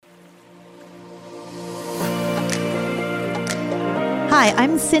Hi,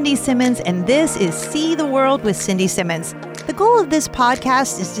 I'm Cindy Simmons, and this is See the World with Cindy Simmons. The goal of this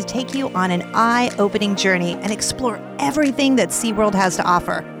podcast is to take you on an eye-opening journey and explore everything that SeaWorld has to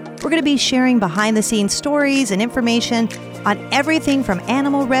offer. We're going to be sharing behind-the-scenes stories and information on everything from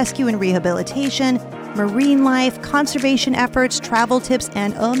animal rescue and rehabilitation, marine life, conservation efforts, travel tips,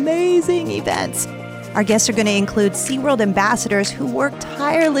 and amazing events. Our guests are going to include SeaWorld ambassadors who work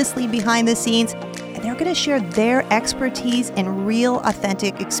tirelessly behind the scenes, and they're going to share their expertise and real,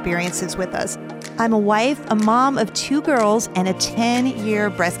 authentic experiences with us. I'm a wife, a mom of 2 girls, and a 10-year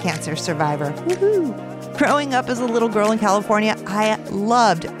breast cancer survivor. Woohoo! Growing up as a little girl in California, I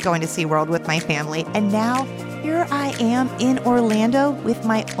loved going to SeaWorld with my family, and now here I am in Orlando with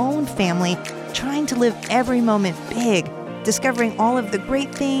my own family, trying to live every moment big, discovering all of the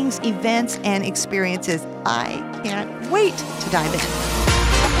great things, events, and experiences. I can't wait to dive in.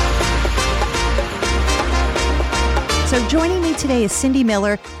 So joining me today is Cindy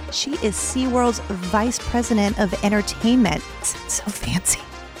Miller. She is SeaWorld's Vice President of Entertainment. Sounds so fancy.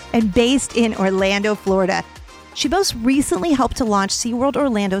 And based in Orlando, Florida. She most recently helped to launch SeaWorld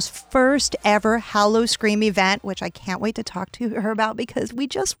Orlando's first ever Howl-O-Scream event, which I can't wait to talk to her about because we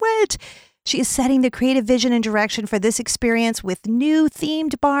just went. She is setting the creative vision and direction for this experience with new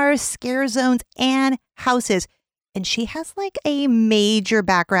themed bars, scare zones, and houses. And she has like a major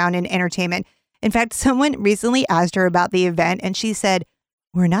background in entertainment. In fact, someone recently asked her about the event and she said,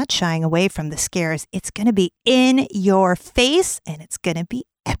 "We're not shying away from the scares. It's going to be in your face and it's going to be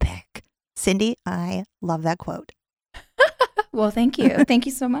epic." Cindy, I love that quote. Well, thank you. Thank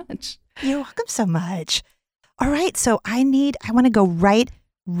you so much. You're welcome so much. All right. So I want to go right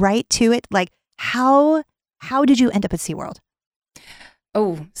to it. Like how did you end up at SeaWorld?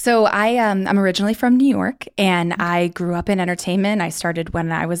 Oh, so I'm originally from New York and I grew up in entertainment. I started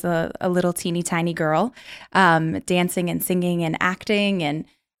when I was a little teeny tiny girl, dancing and singing and acting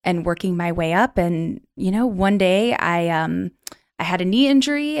and working my way up. And, one day I had a knee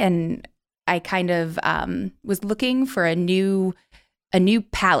injury and I kind of was looking for a new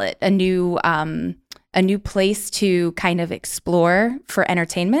palette, a new place to kind of explore for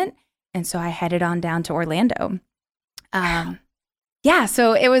entertainment. And so I headed on down to Orlando. Yeah,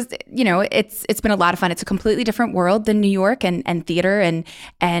 so it was, it's been a lot of fun. It's a completely different world than New York and theater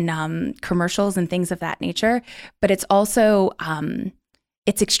and commercials and things of that nature. But it's also,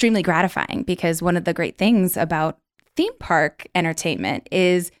 it's extremely gratifying because one of the great things about theme park entertainment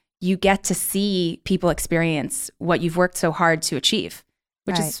is you get to see people experience what you've worked so hard to achieve,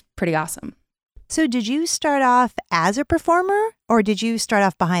 which is pretty awesome. So did you start off as a performer or did you start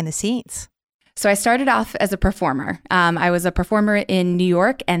off behind the scenes? So I started off as a performer. I was a performer in New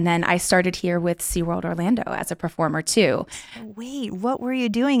York, and then I started here with SeaWorld Orlando as a performer too. Wait, what were you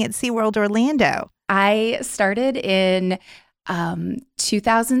doing at SeaWorld Orlando? I started in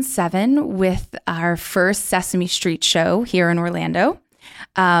 2007 with our first Sesame Street show here in Orlando.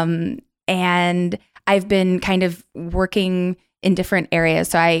 And I've been kind of working in different areas.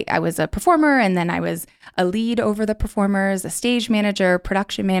 So I was a performer, and then I was a lead over the performers, a stage manager,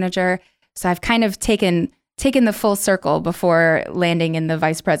 production manager. So I've kind of taken the full circle before landing in the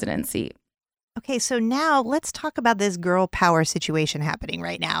vice presidency. Okay, so now let's talk about this girl power situation happening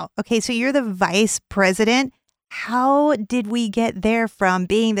right now. Okay, so you're the vice president. How did we get there from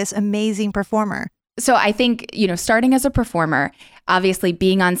being this amazing performer? So I think, starting as a performer, obviously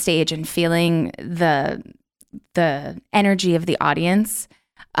being on stage and feeling the energy of the audience.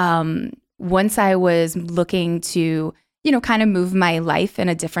 Once I was looking to kind of move my life in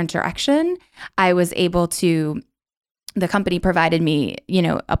a different direction, I was able to, the company provided me,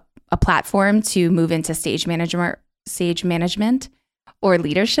 a platform to move into stage management or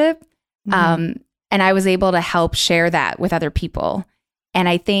leadership. Mm-hmm. And I was able to help share that with other people. And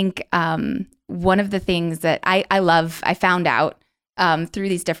I think one of the things that I found out through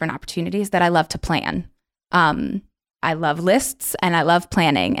these different opportunities that I love to plan. I love lists and I love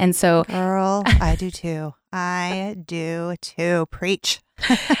planning. And so, girl, I do too. Preach.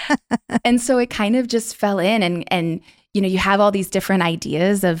 And so it kind of just fell in and you have all these different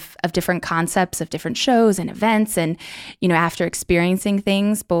ideas of different concepts of different shows and events. And, after experiencing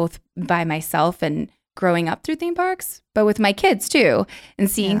things both by myself and growing up through theme parks, but with my kids too, and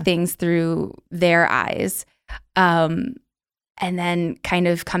seeing things through their eyes. And then kind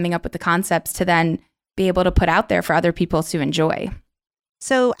of coming up with the concepts to then be able to put out there for other people to enjoy.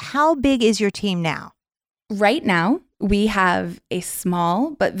 So how big is your team now? Right now, we have a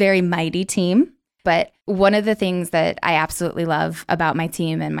small but very mighty team. But one of the things that I absolutely love about my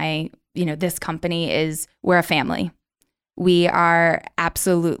team and my, this company is we're a family. We are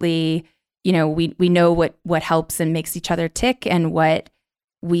absolutely we know what helps and makes each other tick and what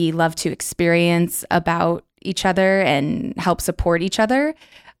we love to experience about each other and help support each other.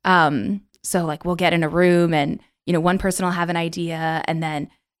 So like we'll get in a room and, one person will have an idea and then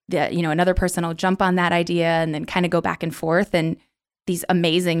another person will jump on that idea and then kind of go back and forth. And these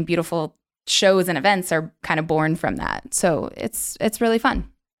amazing, beautiful shows and events are kind of born from that. So it's really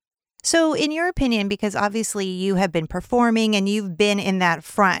fun. So in your opinion, because obviously you have been performing and you've been in that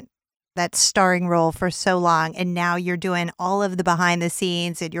starring role for so long, and now you're doing all of the behind the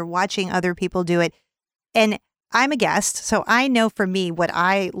scenes and you're watching other people do it. And I'm a guest, so I know for me what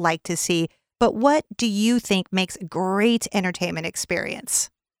I like to see, but what do you think makes a great entertainment experience?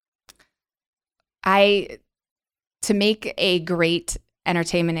 To make a great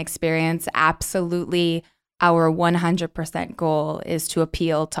entertainment experience, absolutely our 100% goal is to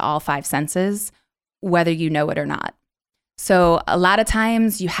appeal to all five senses, whether you know it or not. So a lot of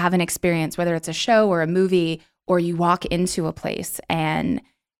times you have an experience, whether it's a show or a movie, or you walk into a place and,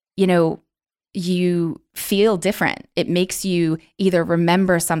 you feel different. It makes you either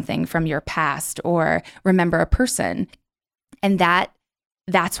remember something from your past or remember a person. And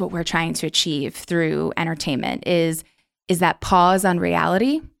that's what we're trying to achieve through entertainment is that pause on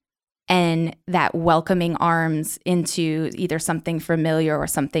reality and that welcoming arms into either something familiar or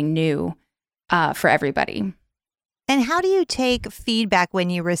something new for everybody. And how do you take feedback when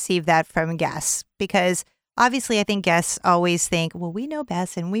you receive that from guests? Because obviously I think guests always think, well, we know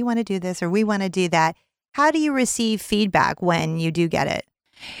best and we want to do this or we want to do that. How do you receive feedback when you do get it?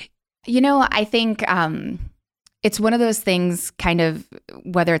 I think it's one of those things, kind of,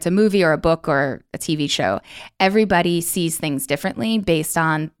 whether it's a movie or a book or a TV show, everybody sees things differently based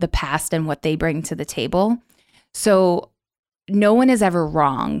on the past and what they bring to the table. So no one is ever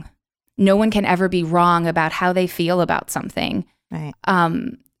wrong. No one can ever be wrong about how they feel about something. Right.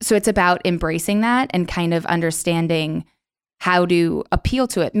 So it's about embracing that and kind of understanding how to appeal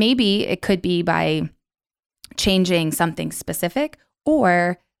to it. Maybe it could be by changing something specific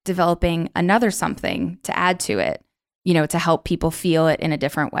or developing another something to add to it, to help people feel it in a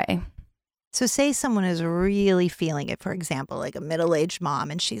different way. So say someone is really feeling it, for example, like a middle-aged mom,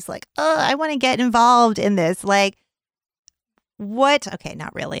 and she's like, oh, I want to get involved in this. Like, what? Okay,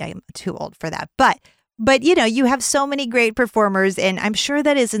 not really. I'm too old for that. But you have so many great performers, and I'm sure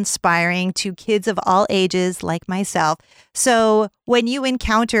that is inspiring to kids of all ages like myself. So when you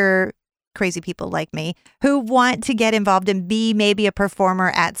encounter crazy people like me who want to get involved and be maybe a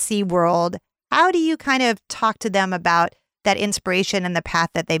performer at SeaWorld, how do you kind of talk to them about that inspiration and the path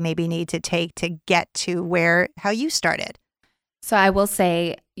that they maybe need to take to get to how you started? So I will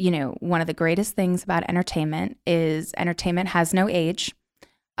say, one of the greatest things about entertainment is entertainment has no age.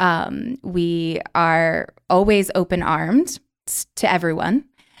 We are always open-armed to everyone.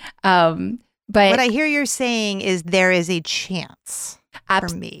 But what I hear you're saying is there is a chance for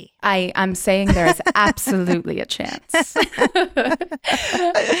me. I'm saying there is absolutely a chance.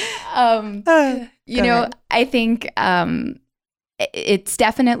 I think it's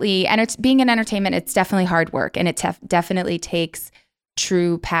definitely, being in entertainment, it's definitely hard work, and it definitely takes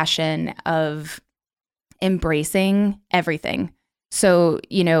true passion of embracing everything. So,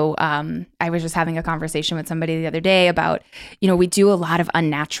 I was just having a conversation with somebody the other day about, we do a lot of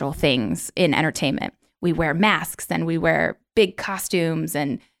unnatural things in entertainment. We wear masks and we wear big costumes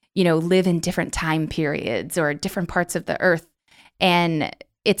and, live in different time periods or different parts of the earth. And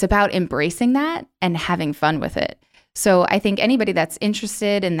it's about embracing that and having fun with it. So I think anybody that's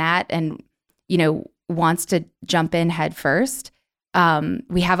interested in that and, wants to jump in head first,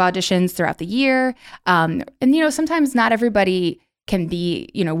 we have auditions throughout the year. And, sometimes not everybody can be,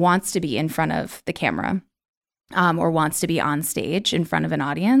 wants to be in front of the camera or wants to be on stage in front of an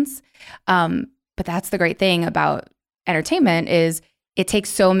audience. But that's the great thing about entertainment is it takes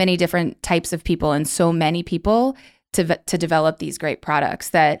so many different types of people and so many people to develop these great products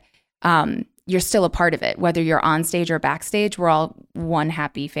that you're still a part of it. Whether you're on stage or backstage, we're all one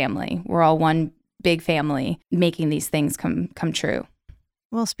happy family. We're all one big family making these things come true.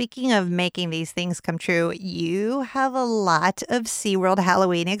 Well, speaking of making these things come true, you have a lot of SeaWorld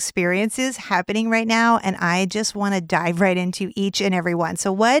Halloween experiences happening right now, and I just want to dive right into each and every one.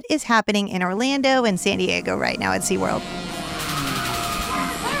 So what is happening in Orlando and San Diego right now at SeaWorld?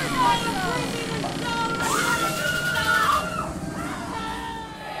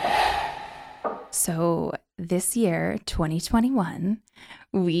 So this year, 2021,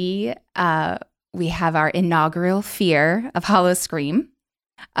 we have our inaugural Fear of Howl-O-Scream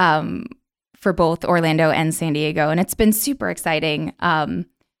for both Orlando and San Diego. And it's been super exciting.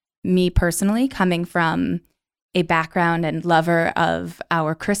 Me personally, coming from, a background and lover of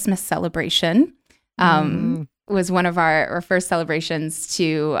our Christmas celebration. Was one of our first celebrations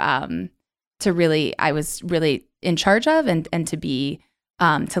to really, I was really in charge of and to be,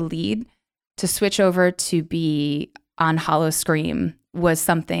 to lead. To switch over to be on Howl-O-Scream was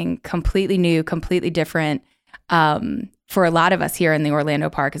something completely new, completely different for a lot of us here in the Orlando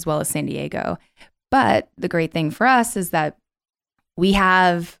park as well as San Diego. But the great thing for us is that we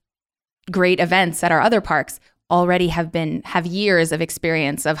have great events at our other parks already have years of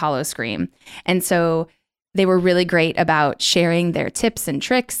experience of Howl-O-Scream. And so they were really great about sharing their tips and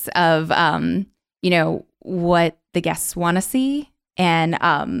tricks of, what the guests want to see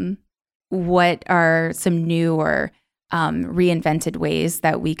and what are some new or reinvented ways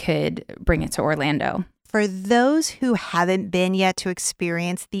that we could bring it to Orlando. For those who haven't been yet to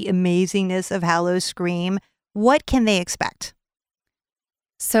experience the amazingness of Howl-O-Scream, what can they expect?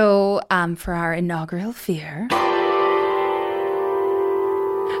 So for our inaugural fair,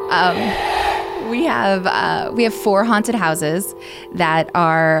 we have 4 haunted houses that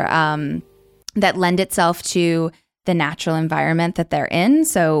are that lend itself to the natural environment that they're in.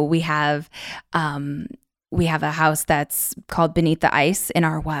 So we have a house that's called Beneath the Ice in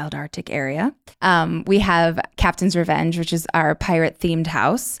our wild Arctic area. We have Captain's Revenge, which is our pirate-themed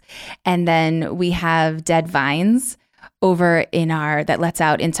house. And then we have Dead Vines over that lets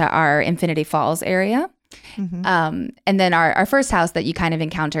out into our Infinity Falls area. Mm-hmm. And then our first house that you kind of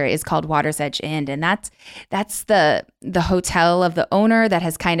encounter is called Water's Edge Inn. And that's the hotel of the owner that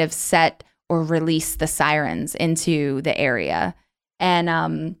has kind of set or released the sirens into the area.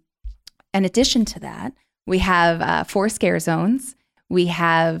 And in addition to that, we have 4 scare zones. We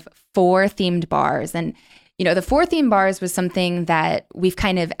have 4 themed bars. And, the 4 themed bars was something that we've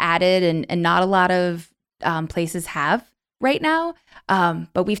kind of added and not a lot of places have right now.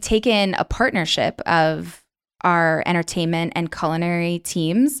 But we've taken a partnership of our entertainment and culinary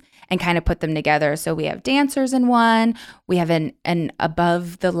teams and kind of put them together. So we have dancers in one. We have an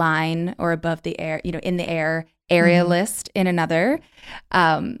above the line or above the air, in the air area list in another.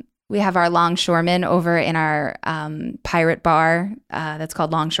 We have our longshoremen over in our pirate bar that's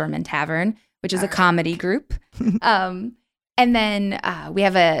called Longshoremen Tavern, which is a comedy group. And then we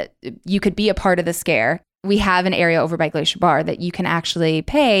have you could be a part of the scare. We have an area over by Glacier Bar that you can actually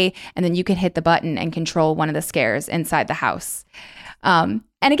pay, and then you can hit the button and control one of the scares inside the house. And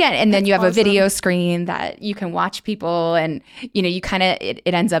then you have a video screen that you can watch people, and you kind of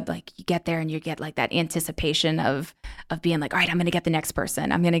it ends up like you get there and you get like that anticipation of being like, all right, I'm going to get the next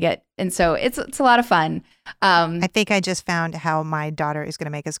person. And so it's a lot of fun. I think I just found how my daughter is going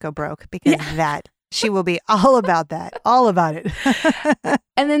to make us go broke because she will be all about that, all about it.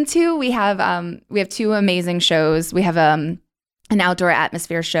 And then 2, we have 2 amazing shows. We have an outdoor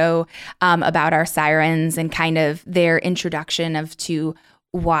atmosphere show about our sirens and kind of their introduction to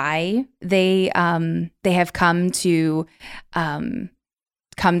why they have come to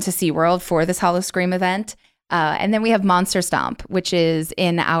SeaWorld for this Howl-O-Scream event. And then we have Monster Stomp, which is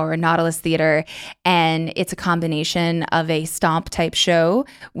in our Nautilus Theater, and it's a combination of a stomp type show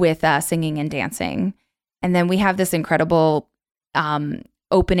with singing and dancing. And then we have this incredible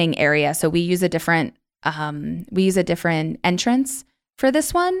opening area. So we use a different entrance for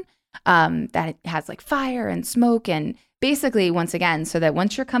this one that has like fire and smoke, and basically once again, so that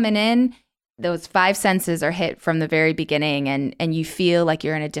once you're coming in, those 5 senses are hit from the very beginning, and you feel like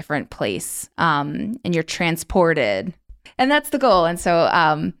you're in a different place, and you're transported. And that's the goal. And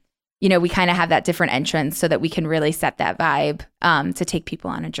so, we kind of have that different entrance so that we can really set that vibe to take people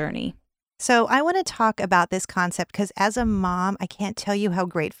on a journey. So I want to talk about this concept because as a mom, I can't tell you how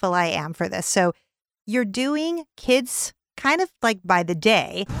grateful I am for this. So you're doing kids kind of like by the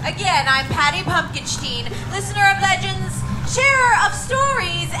day. Again, I'm Patty Pumpkinstein, listener of legends, sharer of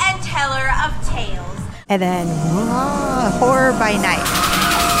stories, and teller of tales. And then horror by night.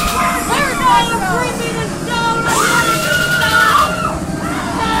 We're going to creepy the stone.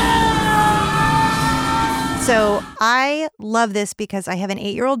 So I love this because I have an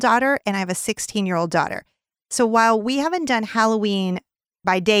 8-year-old daughter and I have a 16-year-old daughter. So while we haven't done Halloween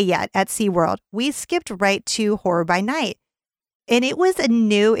by day yet at SeaWorld, we skipped right to horror by night. And it was a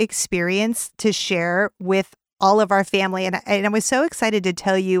new experience to share with all of our family. And I was so excited to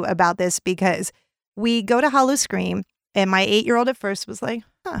tell you about this because we go to Howl-O-Scream and my 8-year-old at first was like,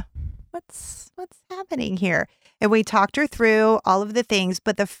 what's happening here? And we talked her through all of the things.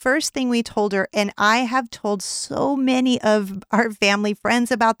 But the first thing we told her, and I have told so many of our family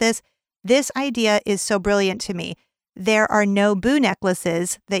friends about this idea is so brilliant to me. There are no boo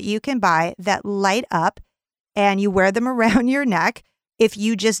necklaces that you can buy that light up and you wear them around your neck. if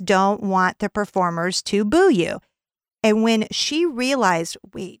you just don't want the performers to boo you. And when she realized,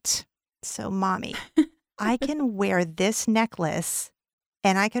 wait, so mommy, I can wear this necklace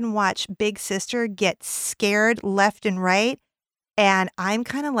and I can watch Big Sister get scared left and right, and I'm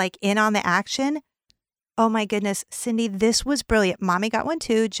kind of like in on the action. Oh my goodness, Cindy, this was brilliant. Mommy got one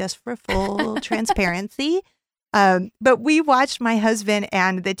too, just for full transparency. But we watched my husband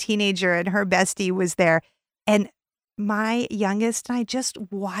and the teenager and her bestie was there. And my youngest and I just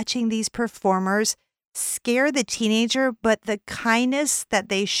watching these performers scare the teenager, but the kindness that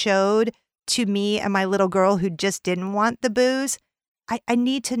they showed to me and my little girl who just didn't want the booze, I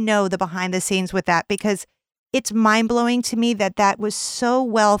need to know the behind the scenes with that, because it's mind-blowing to me that that was so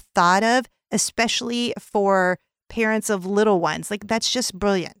well thought of, especially for parents of little ones. Like, that's just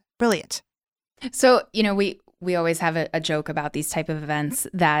brilliant. Brilliant. So, we always have a joke about these type of events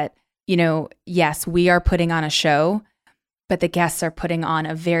that, yes, we are putting on a show, but the guests are putting on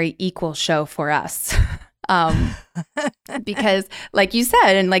a very equal show for us. Because like you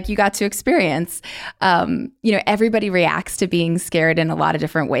said, and like you got to experience, everybody reacts to being scared in a lot of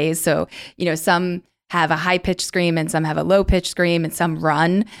different ways. So, some have a high pitched scream and some have a low pitched scream and some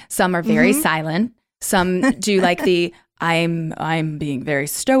run, some are very silent. Some do like the, I'm being very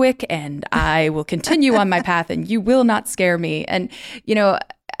stoic and I will continue on my path and you will not scare me. And,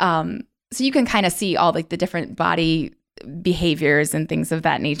 so you can kind of see all like the different body behaviors and things of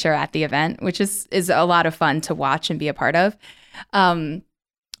that nature at the event, which is a lot of fun to watch and be a part of.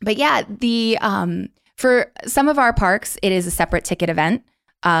 But yeah, for some of our parks, it is a separate ticket event.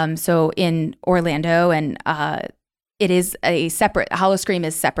 So in Orlando, and it is a separate, Howl-O-Scream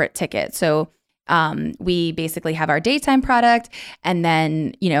is separate ticket. So we basically have our daytime product, and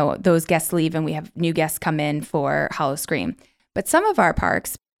then, those guests leave and we have new guests come in for Howl-O-Scream. But some of our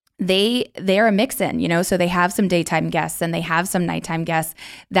parks, they're a mix-in, so they have some daytime guests and they have some nighttime guests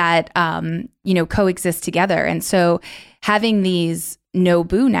that, coexist together. And so having these no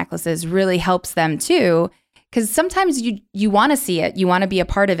boo necklaces really helps them too, because sometimes you want to see it, you want to be a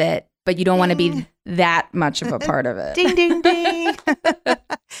part of it, but you don't want to be that much of a part of it. Ding, ding, ding.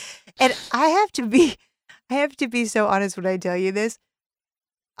 And I have to be so honest when I tell you this.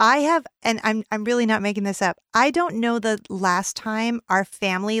 I'm really not making this up. I don't know the last time our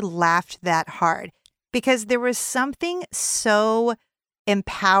family laughed that hard, because there was something so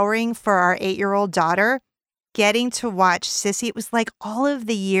empowering for our 8-year-old daughter getting to watch Sissy. It was like all of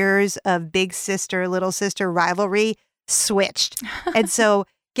the years of big sister, little sister rivalry switched. And so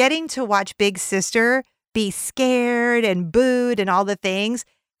getting to watch big sister be scared and booed and all the things.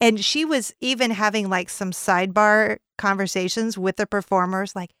 And she was even having like some sidebar conversations with the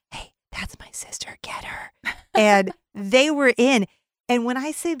performers, like, hey, that's my sister, get her. And they were in. And when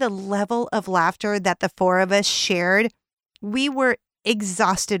I say the level of laughter that the four of us shared, we were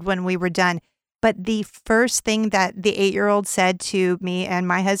exhausted when we were done. But the first thing that the 8-year-old said to me and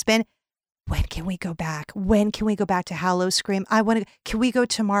my husband, when can we go back? When can we go back to Howl-O-Scream? Can we go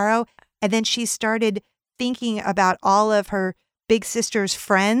tomorrow? And then she started thinking about all of her big sister's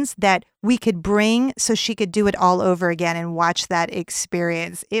friends that we could bring so she could do it all over again and watch that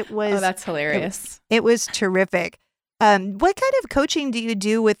experience. It was that's hilarious. It was terrific. What kind of coaching do you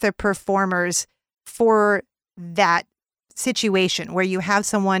do with the performers for that situation where you have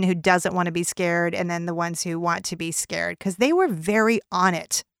someone who doesn't want to be scared and then the ones who want to be scared? Because they were very on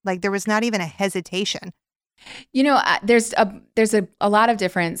it. Like there was not even a hesitation. There's a lot of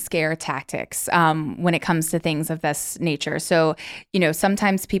different scare tactics when it comes to things of this nature. So,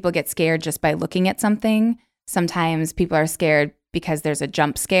 sometimes people get scared just by looking at something. Sometimes people are scared because there's a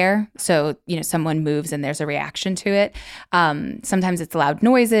jump scare. So, someone moves and there's a reaction to it. Sometimes it's loud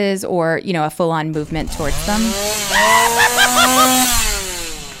noises or, a full-on movement towards them.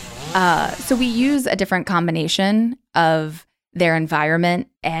 So we use a different combination of their environment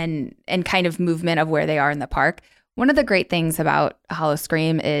and kind of movement of where they are in the park. One of the great things about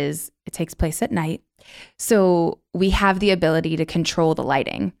Howl-O-Scream is it takes place at night. So we have the ability to control the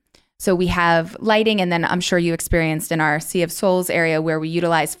lighting. So we have lighting, and then I'm sure you experienced in our Sea of Souls area where we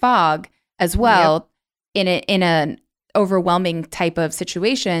utilize fog as well. Yep. in an overwhelming type of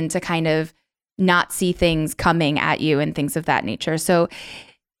situation to kind of not see things coming at you and things of that nature. So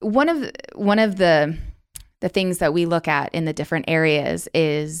one of the things that we look at in the different areas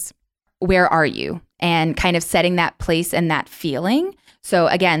is where are you, and kind of setting that place and that feeling. So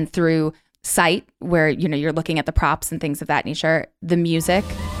again, through sight, where, you're looking at the props and things of that nature, the music,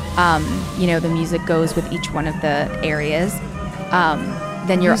 the music goes with each one of the areas.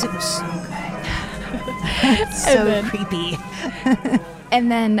 Then your music was so good. So creepy.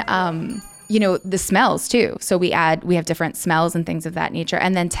 And then, the smells too. So we have different smells and things of that nature,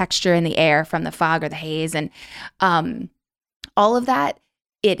 and then texture in the air from the fog or the haze, and all of that.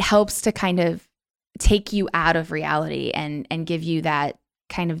 It helps to kind of take you out of reality and give you that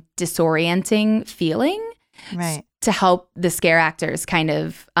kind of disorienting feeling, right? To help the scare actors kind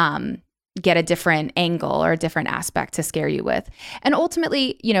of get a different angle or a different aspect to scare you with. And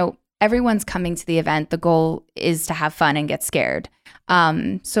ultimately, everyone's coming to the event. The goal is to have fun and get scared.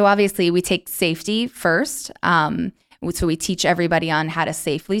 So obviously we take safety first. So we teach everybody on how to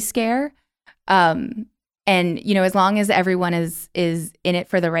safely scare. And, as long as everyone is in it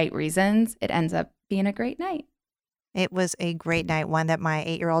for the right reasons, it ends up being a great night. It was a great night, one that my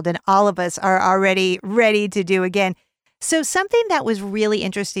 8-year-old and all of us are already ready to do again. So something that was really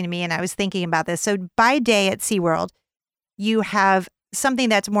interesting to me, and I was thinking about this. So by day at SeaWorld, you have something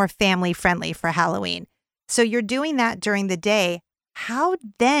that's more family friendly for Halloween. So you're doing that during the day. How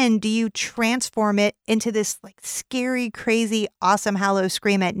then do you transform it into this like scary, crazy, awesome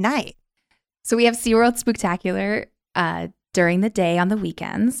Howl-O-Scream at night? So we have SeaWorld Spooktacular during the day on the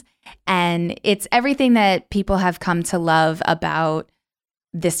weekends. And it's everything that people have come to love about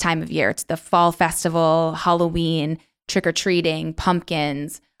this time of year. It's the fall festival, Halloween, trick-or-treating,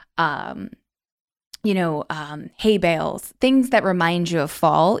 pumpkins, hay bales, things that remind you of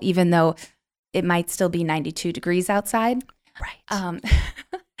fall, even though it might still be 92 degrees outside. Right.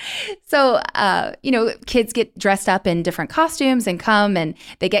 So, kids get dressed up in different costumes and come, and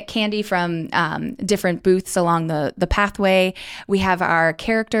they get candy from different booths along the pathway. We have our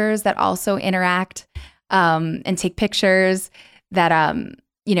characters that also interact and take pictures that,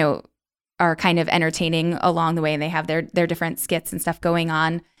 are kind of entertaining along the way, and they have their different skits and stuff going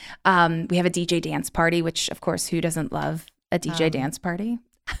on. We have a DJ dance party, which, of course, who doesn't love a DJ dance party?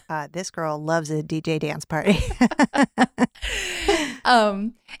 This girl loves a DJ dance party.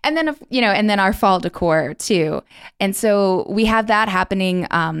 And then our fall decor too. And so we have that happening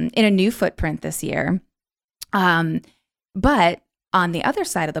in a new footprint this year. But on the other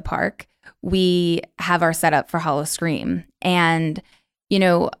side of the park, we have our setup for Howl-O-Scream. And,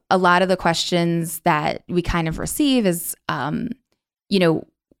 a lot of the questions that we kind of receive is, and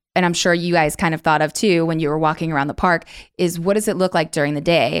I'm sure you guys kind of thought of too when you were walking around the park, is what does it look like during the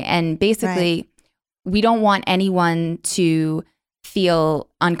day? And basically, we don't want anyone to feel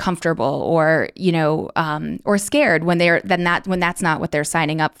uncomfortable or scared when when that's not what they're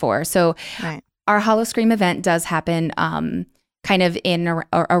signing up for. So our Howl-O-Scream event does happen kind of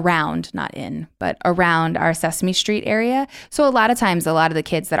around our Sesame Street area. So a lot of times, a lot of the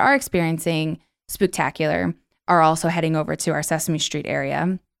kids that are experiencing Spooktacular are also heading over to our Sesame Street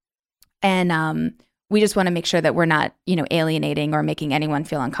area. And we just want to make sure that we're not, alienating or making anyone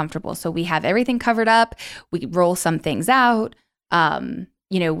feel uncomfortable. So we have everything covered up. We roll some things out.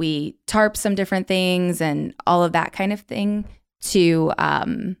 We tarp some different things and all of that kind of thing to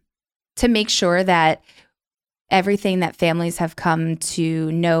make sure that everything that families have come to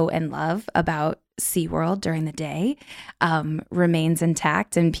know and love about SeaWorld during the day remains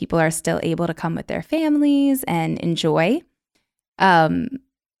intact, and people are still able to come with their families and enjoy. And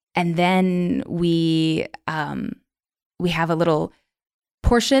then we have a little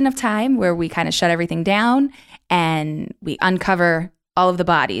portion of time where we kind of shut everything down and we uncover all of the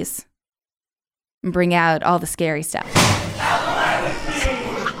bodies and bring out all the scary stuff.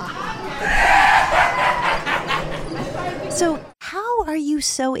 So how are you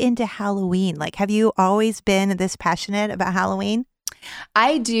so into Halloween? Like, have you always been this passionate about Halloween?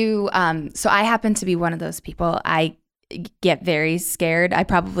 I do. So I happen to be one of those people. I get very scared. I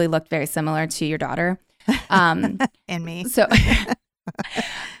probably look very similar to your daughter. And me. So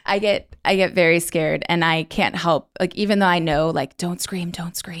I get very scared, and I can't help, like, even though I know, like, don't scream,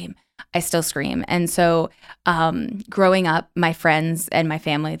 I still scream. And so growing up, my friends and my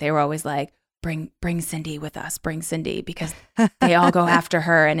family, they were always like, bring Cindy with us, bring Cindy, because they all go after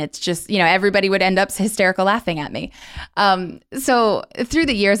her. And it's just, everybody would end up hysterical laughing at me. So through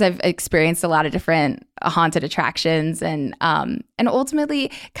the years, I've experienced a lot of different haunted attractions, and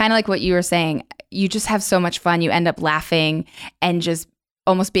ultimately, kind of like what you were saying, you just have so much fun. You end up laughing and just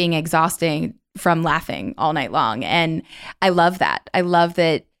almost being exhausting from laughing all night long. And I love that. I love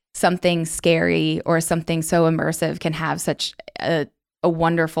that something scary or something so immersive can have such a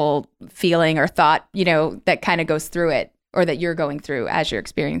wonderful feeling or thought, that kind of goes through it, or that you're going through as you're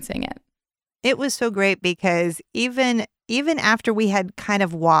experiencing it. It was so great because even after we had kind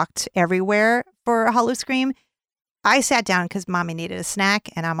of walked everywhere for Howl-O-Scream, I sat down because Mommy needed a snack,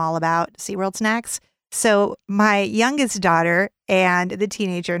 and I'm all about SeaWorld snacks. So my youngest daughter and the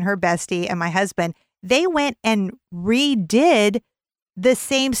teenager and her bestie and my husband, they went and redid the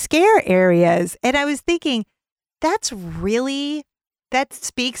same scare areas. And I was thinking, that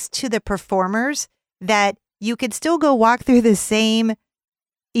speaks to the performers that you could still go walk through the same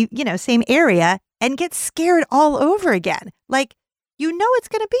area and get scared all over again. Like, it's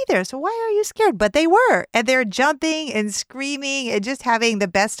going to be there. So why are you scared? But they were. And they're jumping and screaming and just having the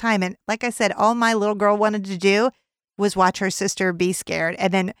best time. And like I said, all my little girl wanted to do was watch her sister be scared.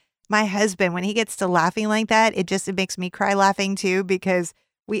 And then my husband, when he gets to laughing like that, it makes me cry laughing too, because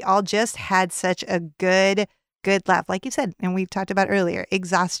we all just had such a good laugh. Like you said, and we've talked about earlier,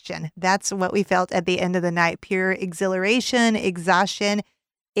 exhaustion. That's what we felt at the end of the night. Pure exhilaration, exhaustion.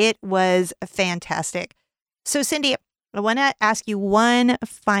 It was fantastic. So Cindy, I want to ask you one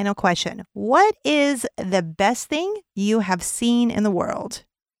final question. What is the best thing you have seen in the world?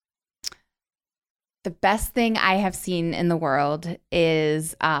 The best thing I have seen in the world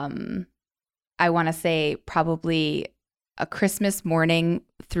is, I want to say probably a Christmas morning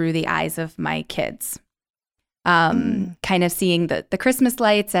through the eyes of my kids. Kind of seeing the Christmas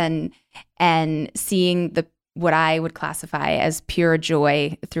lights and seeing what I would classify as pure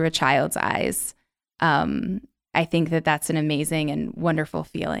joy through a child's eyes. I think that's an amazing and wonderful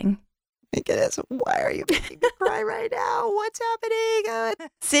feeling. My goodness, why are you making me cry right now? What's happening?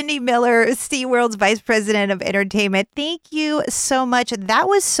 Cindy Miller, SeaWorld's Vice President of Entertainment. Thank you so much. That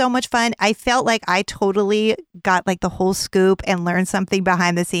was so much fun. I felt like I totally got like the whole scoop and learned something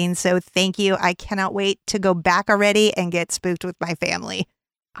behind the scenes. So thank you. I cannot wait to go back already and get spooked with my family.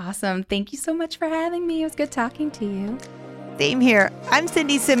 Awesome. Thank you so much for having me. It was good talking to you. Same here. I'm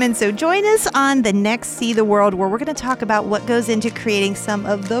Cindy Simmons. So join us on the next See the World, where we're going to talk about what goes into creating some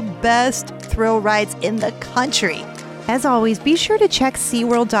of the best thrill rides in the country. As always, be sure to check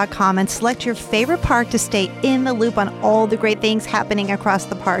SeaWorld.com and select your favorite park to stay in the loop on all the great things happening across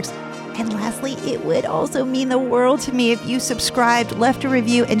the parks. And lastly, it would also mean the world to me if you subscribed, left a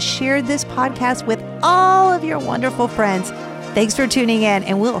review, and shared this podcast with all of your wonderful friends. Thanks for tuning in,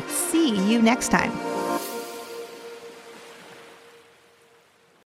 and we'll see you next time.